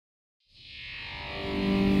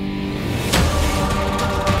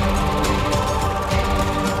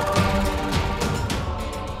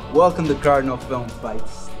Welcome to Cardinal Film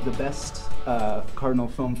Fights, the best Cardinal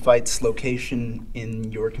Film Fights location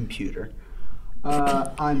in your computer.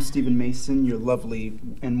 I'm Stephen Mason, your lovely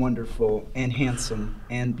and wonderful and handsome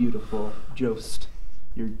and beautiful Jost,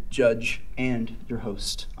 your judge and your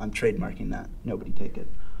host. I'm trademarking that. Nobody take it.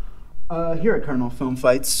 Here at Cardinal Film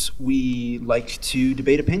Fights, we like to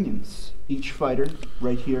debate opinions. Each fighter,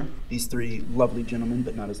 right here, these three lovely gentlemen,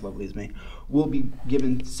 but not as lovely as me, will be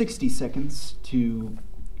given 60 seconds to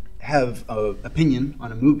have an opinion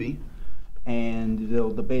on a movie, and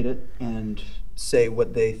they'll debate it and say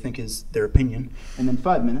what they think is their opinion. And then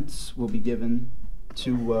 5 minutes will be given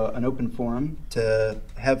to an open forum to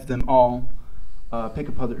have them all pick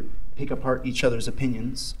apart each other's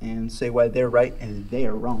opinions and say why they're right and they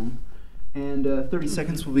are wrong. And 30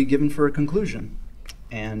 seconds will be given for a conclusion.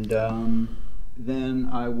 And then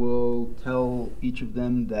I will tell each of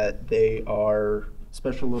them that they are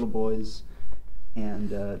special little boys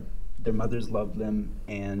and their mothers love them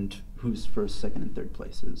and who's first, second, and third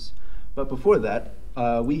places. But before that,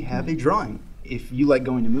 we have a drawing. If you like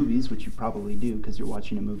going to movies, which you probably do because you're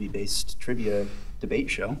watching a movie-based trivia debate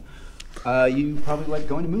show, you probably like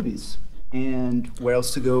going to movies. And where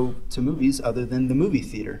else to go to movies other than the movie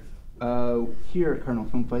theater? Here at Cardinal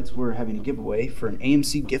Film Fights, we're having a giveaway for an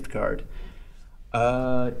AMC gift card.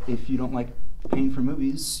 If you don't like paying for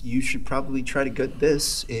movies, you should probably try to get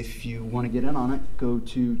this. If you want to get in on it, go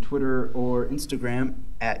to Twitter or Instagram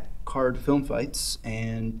at Card Film Fights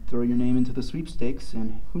and throw your name into the sweepstakes,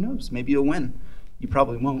 and who knows, maybe you'll win. You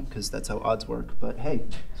probably won't, because that's how odds work, but hey,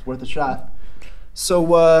 it's worth a shot.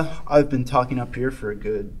 So I've been talking up here for a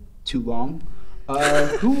good too long.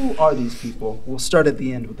 Who are these people? We'll start at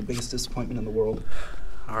the end with the biggest disappointment in the world.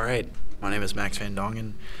 All right. My name is Max Van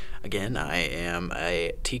Dongen. Again, I am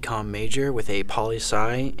a TCOM major with a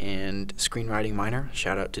poli-sci and screenwriting minor.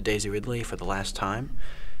 Shout out to Daisy Ridley for the last time.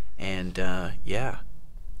 And yeah,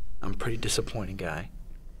 I'm a pretty disappointing guy.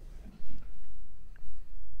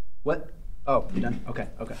 What? Oh, you done? Okay.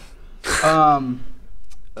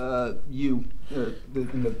 You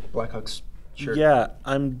in the Blackhawks shirt. Yeah,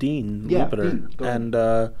 I'm Dean Lipiter, Dean, and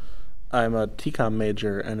I'm a TCOM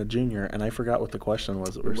major and a junior, and I forgot what the question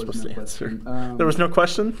was that we were supposed to answer. There was no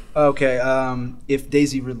question? Okay, if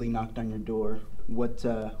Daisy Ridley knocked on your door, what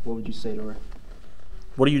would you say to her?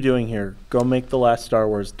 What are you doing here? Go make the last Star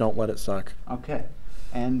Wars. Don't let it suck. Okay,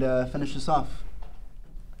 and finish us off.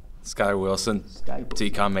 Skylar Wilson,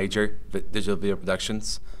 TCOM major, Digital Video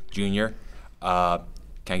Productions, junior. Can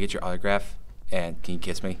I get your autograph? And can you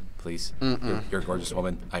kiss me, please? You're a gorgeous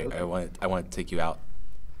woman. I want to take you out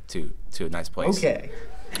to a nice place. Okay.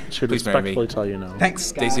 Should please respectfully tell you no. Thanks,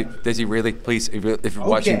 Scott. Daisy, really, please, if you're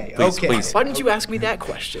watching, please. Why didn't you ask me that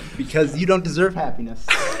question? Because you don't deserve happiness.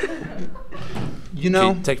 You know.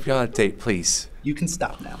 Can you take me on a date, please? You can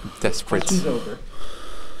stop now. Desperate. Question's over.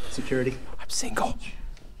 Security. I'm single.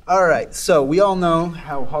 All right, so we all know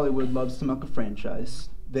how Hollywood loves to milk a franchise.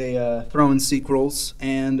 They throw in sequels,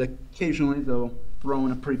 and occasionally they'll throw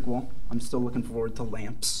in a prequel. I'm still looking forward to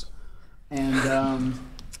Lamps. And,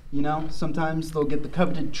 you know, sometimes they'll get the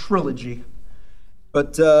coveted trilogy.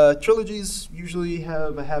 But trilogies usually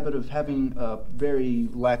have a habit of having a very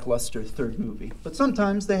lackluster third movie. But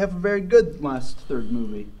sometimes they have a very good last third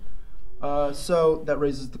movie. So that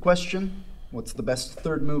raises the question, what's the best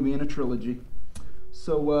third movie in a trilogy?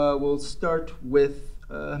 So we'll start with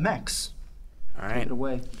Max. All right. Take it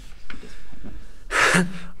away.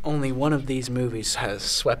 Only one of these movies has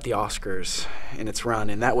swept the Oscars in its run,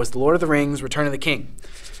 and that was The Lord of the Rings, Return of the King.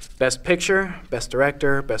 Best Picture, Best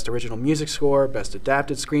Director, Best Original Music Score, Best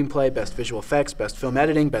Adapted Screenplay, Best Visual Effects, Best Film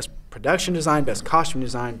Editing, Best Production Design, Best Costume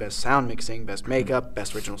Design, Best Sound Mixing, Best Makeup,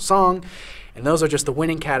 Best Original Song, and those are just the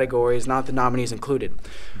winning categories, not the nominees included.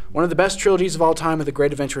 One of the best trilogies of all time with a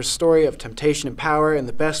great adventurous story of temptation and power, and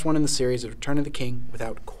the best one in the series of Return of the King,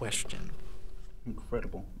 without question.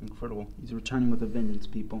 Incredible, incredible. He's returning with a vengeance,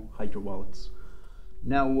 people. Hide your wallets.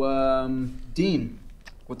 Now, Dean,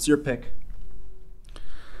 what's your pick?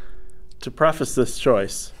 To preface this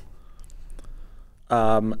choice,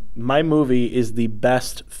 my movie is the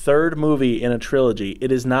best third movie in a trilogy.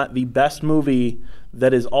 It is not the best movie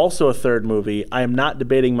that is also a third movie. I am not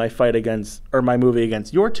debating my movie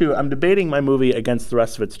against your two. I'm debating my movie against the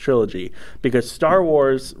rest of its trilogy, because Star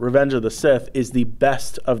Wars Revenge of the Sith is the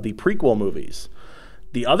best of the prequel movies.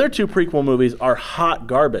 The other two prequel movies are hot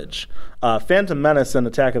garbage. Phantom Menace and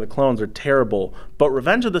Attack of the Clones are terrible, but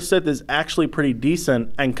Revenge of the Sith is actually pretty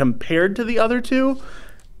decent, and compared to the other two,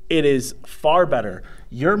 it is far better.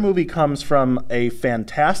 Your movie comes from a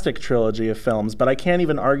fantastic trilogy of films, but I can't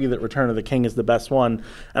even argue that Return of the King is the best one,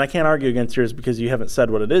 and I can't argue against yours because you haven't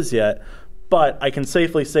said what it is yet. But I can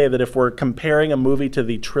safely say that if we're comparing a movie to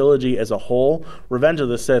the trilogy as a whole, Revenge of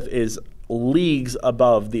the Sith is leagues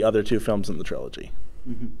above the other two films in the trilogy.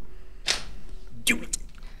 Do it.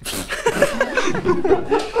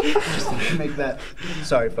 Just to make that.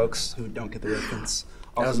 Sorry, folks who don't get the reference.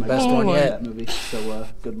 That was Also, the my best favorite one part of yet. That movie. So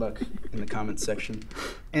good luck in the comments section.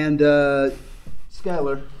 And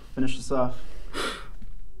Skylar, finish us off.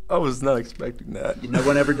 I was not expecting that. No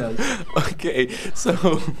one ever does. Okay,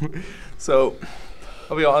 so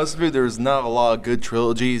I'll be honest with you. There's not a lot of good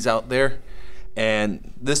trilogies out there,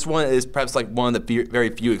 and this one is perhaps like one of the very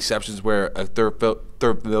few exceptions where a third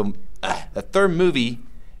movie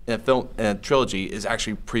in a trilogy is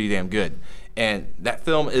actually pretty damn good. And that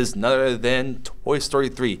film is none other than Toy Story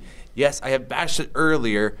 3. Yes, I have bashed it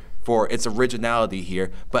earlier for its originality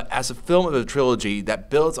here, but as a film of a trilogy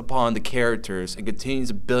that builds upon the characters and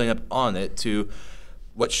continues building up on it to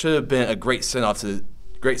what should have been a great send-off to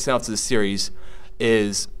the series,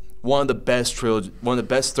 is one of the best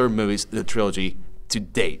third movies in the trilogy to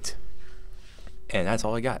date. And that's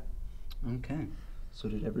all I got. Okay. So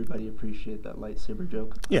did everybody appreciate that lightsaber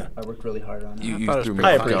joke? Yeah. I worked really hard on it. You thought it was threw me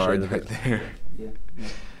pretty off funny. guard I right there. Yeah.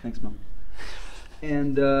 Thanks, Mom.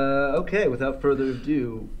 And, okay, without further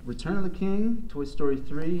ado, Return of the King, Toy Story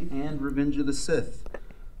 3, and Revenge of the Sith.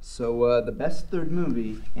 So, the best third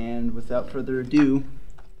movie, and without further ado,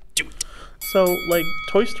 So, like,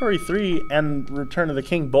 Toy Story 3 and Return of the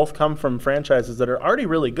King both come from franchises that are already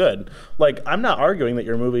really good. Like, I'm not arguing that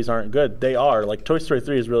your movies aren't good. They are. Like, Toy Story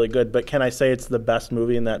 3 is really good, but can I say it's the best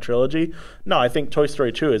movie in that trilogy? No, I think Toy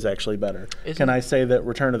Story 2 is actually better. Can I say that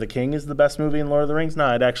Return of the King is the best movie in Lord of the Rings? No,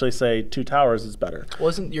 I'd actually say Two Towers is better.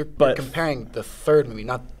 You're But- comparing the third movie,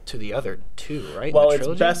 not to the other two, right? Well, The it's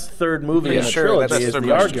trilogy? best third movie Yeah, in a sure, trilogy that's is third the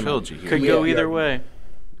movie in the argument. trilogy here. Could Yeah, go yeah. either way.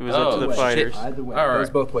 It was up Oh, to the Either way. fighters. Either way. All right. It goes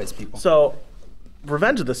both ways, people. So,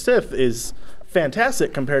 Revenge of the Sith is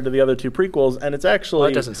fantastic compared to the other two prequels, and it's actually Well,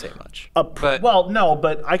 that doesn't say much. well, no,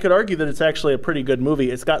 but I could argue that it's actually a pretty good movie.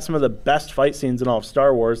 It's got some of the best fight scenes in all of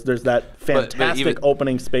Star Wars. There's that fantastic even-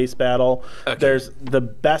 opening space battle. Okay. There's the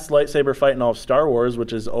best lightsaber fight in all of Star Wars,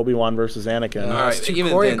 which is Obi-Wan versus Anakin. All right, too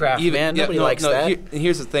choreographed, man. Nobody likes that.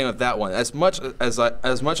 Here's the thing with that one. As much of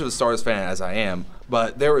a Star Wars fan as I am,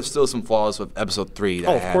 but there were still some flaws with Episode 3 that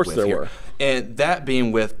I Of had course with there here. were. And that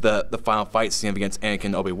being with the final fight scene against Anakin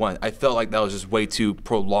and Obi-Wan, I felt like that was just way too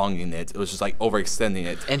prolonging it. It was just like overextending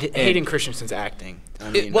it. And Hayden Christensen's acting. I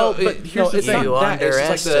mean, Here's the you thing. It's like the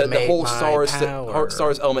underestimate whole my Star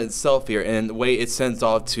Wars element itself here, and the way it sends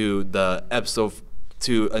off to the episode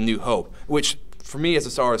to A New Hope, which for me as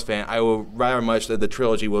a Star Wars fan, I would rather much that the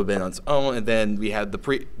trilogy would have been on its own, and then we had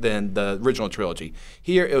the original trilogy.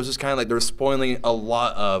 Here, it was just kind of like they were spoiling a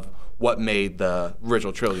lot of what made the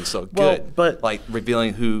original trilogy so good, but- like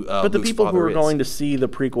revealing who. But the Luke's people who father are is. going to see the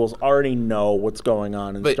prequels already know what's going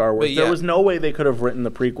on in Star Wars. but There yeah. was no way they could have written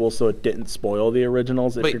the prequels so it didn't spoil the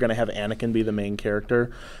originals if But- you're going to have Anakin be the main character.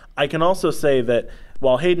 I can also say that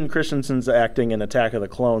while Hayden Christensen's acting in Attack of the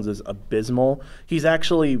Clones is abysmal, he's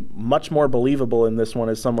actually much more believable in this one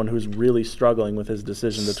as someone who's really struggling with his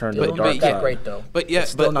decision to turn to the Still dark not that side. great, though. But yeah,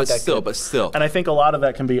 It's still not that good. but still. And I think a lot of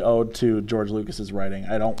that can be owed to George Lucas's writing.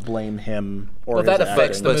 I don't blame him or Well, his that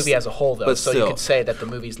affects acting. the But movie as a whole, though. but So you still. could say that the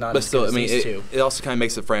movie's not But as still, good I as mean, these two. it also kind of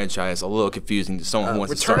makes the franchise a little confusing to someone who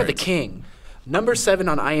wants to Return start. of the King, number 7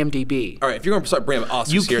 on IMDb. All right, if you're going to start bringing up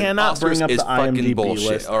Oscars You here, cannot Oscars bring up is the fucking IMDb bullshit.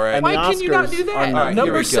 list. All right. And Why the can you not Oscars do that? are not- Here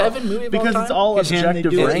Number we go. 7 movie of all Because time? it's all Can they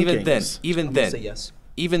objective do it? rankings. even I'm then, gonna say yes.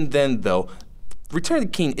 even then though, Return of the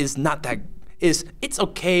King is not that. It's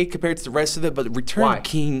okay compared to the rest of it, but Return Why? of the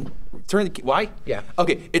King. Why? Yeah.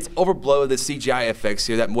 Okay, it's overblown the CGI effects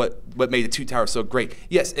here. That what made the Two Towers so great.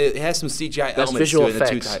 Yes, it has some CGI Best elements visual to it. in the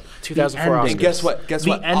Two effects, Towers. 2004 ending. Oscars. And guess what? Guess The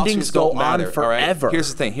what? endings Oscars go don't matter, on all right? forever.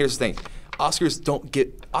 Here's the thing. Oscars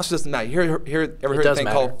doesn't matter. Ever heard does of a thing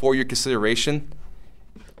matter. called for your consideration?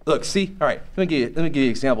 Look, see, all right. Let me give you an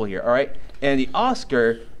example here. All right, and the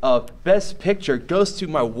Oscar of Best Picture goes to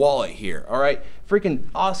my wallet here. All right, freaking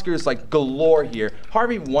Oscars like galore here.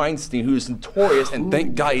 Harvey Weinstein, who's notorious, and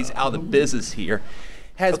thank God he's out of business here,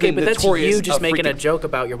 has Okay, been but that's notorious. you just of making a freaking- joke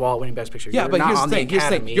about your wallet winning Best Picture. Yeah, You're but not here's on the thing. the Here's the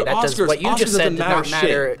Academy. thing. Your That does, Oscars, what you Oscars just said doesn't did not matter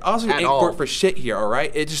shit. Oscars at ain't all. work for shit here. All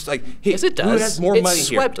right, it's just like, hey, Yes, it who does. has more It money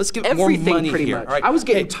swept here? Let's give more everything money pretty here. much. All right? I was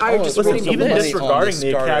getting tired just listen, reading the even list. disregarding the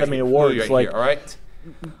Academy Awards, right like, here, all right?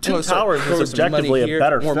 Two Towers is objectively a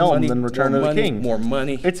better film than Return of the King. More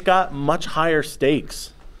money. It's got much higher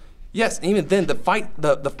stakes. Yes, and even then, the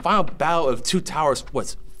final battle of Two Towers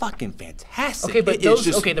was fucking fantastic. Okay, but It is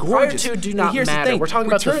just the prior gorgeous. two do And not here's the matter. thing, We're talking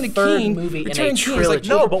about Return the of third King- movie in Return a of King is like trilogy.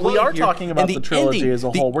 No, but we are overblown here. talking about And the trilogy ending- as a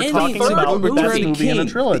the whole. We're ending talking of about the Return best of movie in a King-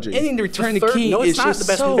 trilogy. The ending to Return of third- King no, it's is not just the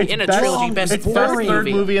best so movie in a Best- trilogy. Best it's third best third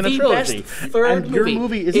movie in a The trilogy. best third And your movie.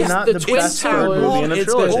 movie is It's not the the Twin best third Towers. movie in a It's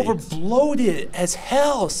trilogy. overbloated as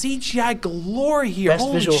hell. CGI galore here. Best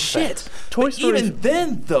Holy visual shit. effects. Toy But Story- even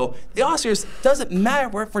then, though, the Oscars doesn't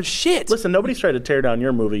matter for shit. Listen, nobody's tried to tear down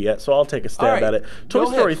your movie yet, so I'll take a stab All right, at it. go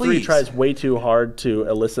Toy Story ahead, 3 please. tries way too hard to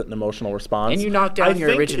elicit an emotional response. And you knocked down I your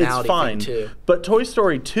think originality it's fine, thing, too. But Toy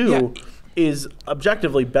Story 2 is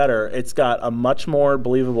objectively better. It's got a much more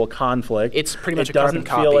believable conflict. It's pretty much it a carbon doesn't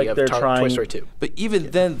feel copy like of they're Toy trying. Story 2. But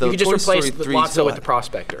even then, though, You could just Toy replace Story 3 Lotso still with the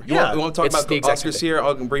Prospector. You Yeah. want to talk It's about the the exact Oscars same here?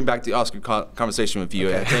 I'll bring back the Oscar conversation with you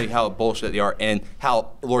and tell you how bullshit they are and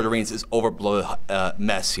how Lord of the Rings is overblown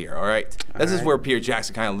mess here, all right? This is where Peter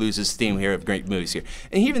Jackson kind of loses steam here of great movies here.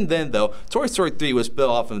 And even then, though, Toy Story 3 was built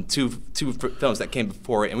off of two films that came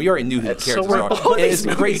before it, and we already knew who the characters we're are. both And it's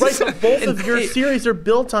these great. Right, but both And of your it- series are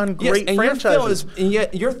built on great and franchises.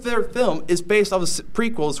 yet your third film is based off of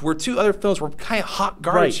prequels, where two other films were kind of hot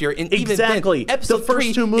garbage Right. here. And Exactly. even then, episode The first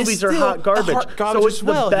 3 two movies is are still hot garbage. So it's as the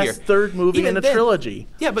well best here. third movie Even in a then- trilogy.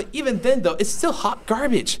 Yeah, but even then, though, it's still hot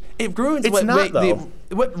garbage. It ruins It's not, though.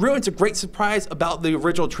 what ruins a great surprise about the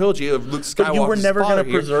original trilogy of Luke Skywalker's But you were never father gonna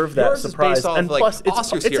here. preserve that Yours is surprise. based off, And like, plus, it's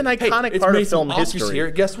Oscars an here. iconic Hey, part of made some film Oscars history.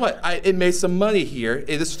 Here. Guess what? It made some money here.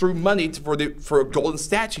 It is through money for a golden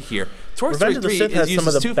statue here. Toy Story Revenge of the 3 Sith has is some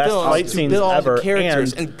of the two best films fight to scenes build all ever, the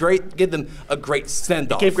characters and give them a great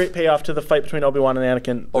send-off. Gave great payoff to the fight between Obi-Wan and Anakin.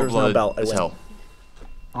 There's no Overblown belt. I as win. hell.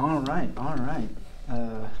 All right, all right.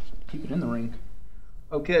 Keep it in the ring.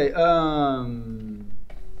 Okay,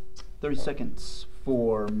 30 seconds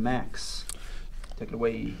for Max. Take it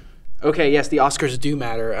away. Okay, yes, the Oscars do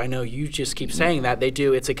matter. I know you just keep saying that. They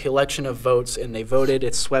do. It's a collection of votes, and they voted.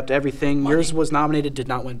 It swept everything. Yours was nominated, did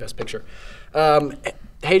not win Best Picture.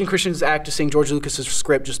 Hayden Christensen's acting, George Lucas's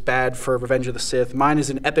script, just bad for Revenge of the Sith. Mine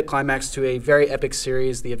is an epic climax to a very epic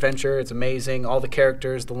series. The adventure, it's amazing. All the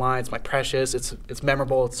characters, the lines, my precious. It's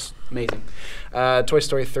memorable. It's amazing. Toy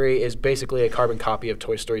Story 3 is basically a carbon copy of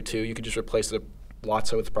Toy Story 2. You could just replace the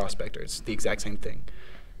Lotso with the Prospector. It's the exact same thing.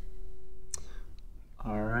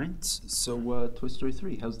 All right. So, Toy Story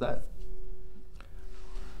 3, how's that?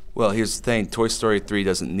 Well, here's the thing. Toy Story 3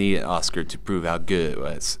 doesn't need an Oscar to prove how good it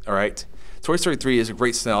was, all right? Toy Story 3 is a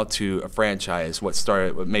great sell to a franchise, what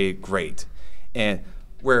made it great. And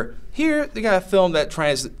where here, they got a film that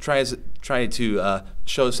tries to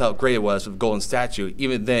show us how great it was with Golden Statue.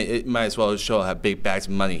 Even then, it might as well show how big bags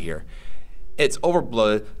of money here. It's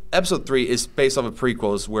overbloated. Episode 3 is based off of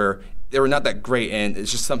prequels where they were not that great, and it's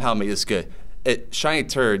just somehow made this good. Shiny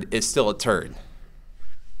Turd is still a turd.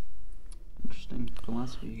 Interesting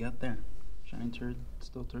philosophy you got there. Shiny turd,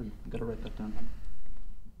 still turd. Gotta write that down.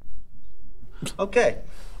 Okay.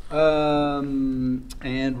 And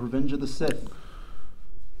Revenge of the Sith.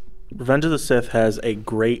 Revenge of the Sith has a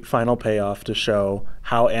great final payoff to show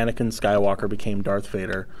how Anakin Skywalker became Darth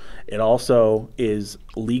Vader. It also is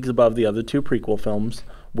leagues above the other two prequel films,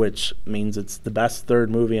 which means it's the best third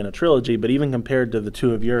movie in a trilogy. But even compared to the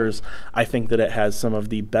two of yours, I think that it has some of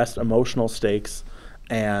the best emotional stakes.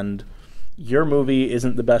 And your movie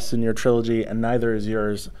isn't the best in your trilogy, and neither is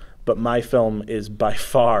yours. But my film is by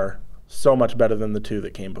far so much better than the two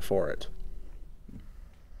that came before it.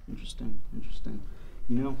 Interesting, interesting.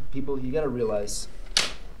 You know, people, you gotta realize,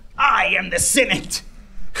 I am the Senate!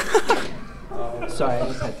 Sorry, I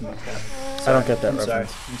just had to make that. I don't get that I'm sorry,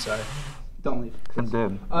 reference. I'm sorry. Don't leave. I'm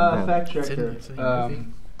dead. Fact checker,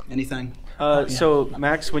 anything? So,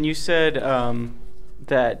 Max, when you said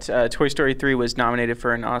that Toy Story 3 was nominated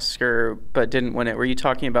for an Oscar but didn't win it, were you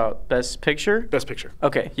talking about Best Picture? Best Picture.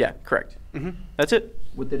 Okay, yeah, correct. That's it.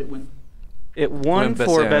 What did it win? It won Best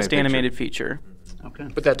for Animated Best Feature. Animated Feature. Okay.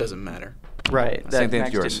 But that doesn't matter. Right. Same thing Max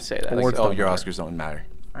with yours. didn't say that. Awards All don't your matter. Oscars don't matter.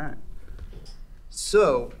 All right.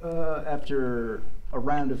 So, after a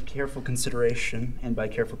round of careful consideration, and by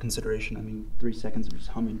careful consideration, I mean 3 seconds of just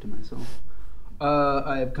humming to myself,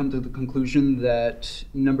 I have come to the conclusion that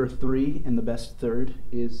number 3 and the best third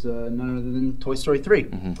is none other than Toy Story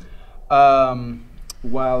 3.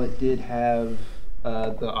 While it did have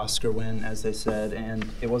the Oscar win, as they said, and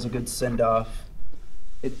it was a good send-off,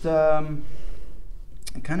 it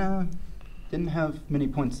kind of didn't have many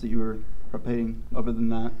points that you were repeating other than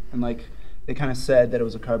that. And like, they kind of said that it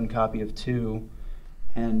was a carbon copy of 2.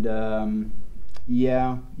 And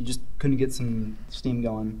yeah, you just couldn't get some steam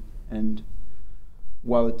going. And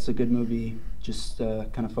while it's a good movie, just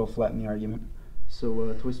kind of fell flat in the argument.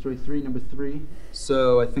 So Toy Story 3, number 3.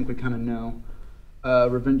 So I think we kind of know.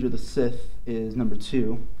 Revenge of the Sith is number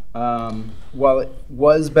 2. While it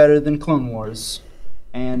was better than Clone Wars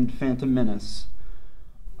and Phantom Menace,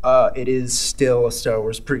 it is still a Star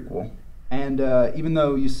Wars prequel. And even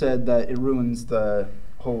though you said that it ruins the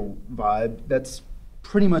whole vibe, that's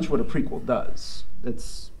pretty much what a prequel does.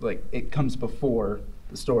 It's like it comes before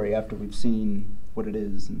the story after we've seen what it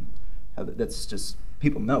is, and how that's just,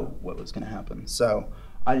 people know what was going to happen. So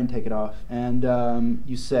I didn't take it off. And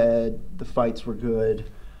you said the fights were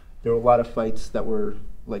good. There were a lot of fights that were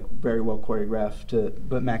like very well choreographed,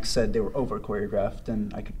 but Max said they were over choreographed,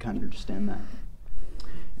 and I could kind of understand that.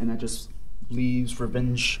 And that just leaves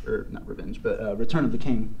Return of the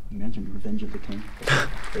King. You mentioned Revenge of the King.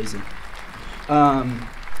 Crazy.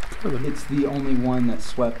 It's the only one that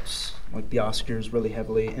swept like the Oscars really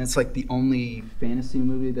heavily, and it's like the only fantasy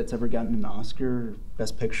movie that's ever gotten an Oscar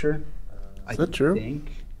Best Picture. Is that true? I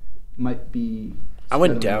think might be. I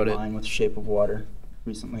wouldn't doubt it. With Shape of Water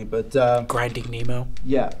recently, but Grinding Nemo.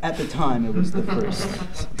 yeah, at the time it was the first.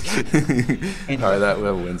 All right, that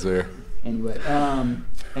wins there. Anyway,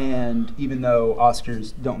 and even though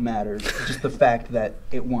Oscars don't matter, just the fact that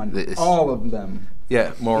it won all of them.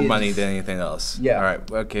 Yeah, more money than anything else. Yeah. All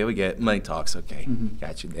right, okay, we get it. Money talks, okay.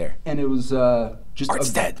 Got you there. And it was just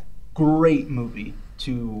Art's dead. Great movie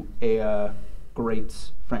to a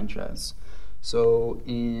great franchise. So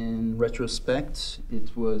in retrospect,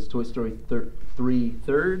 it was Toy Story 3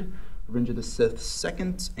 third, Revenge of the Sith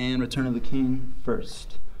second, and Return of the King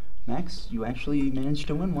first. Max, you actually managed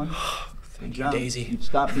to win one. Thank you, Daisy. You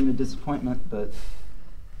stopped being a disappointment, but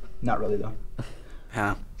not really though.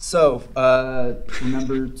 Yeah. So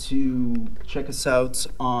remember to check us out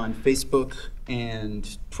on Facebook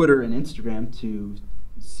and Twitter and Instagram to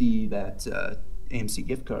see that AMC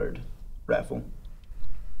gift card raffle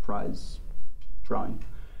prize drawing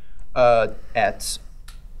at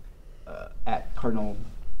Cardinal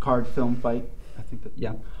Card Film Fight. I think that,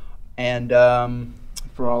 yeah. And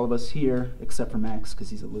for all of us here, except for Max, because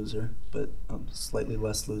he's a loser, but a slightly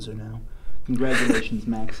less loser now. Congratulations,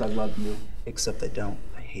 Max. I love you, except I don't.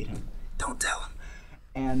 I hate him. Don't tell him.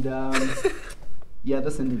 And yeah,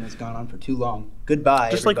 this ending has gone on for too long. Goodbye,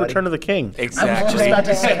 Just everybody. like Return of the King. I was just about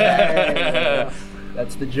to say that.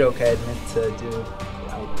 That's the joke I had meant to do.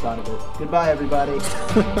 I thought of it. Goodbye, everybody.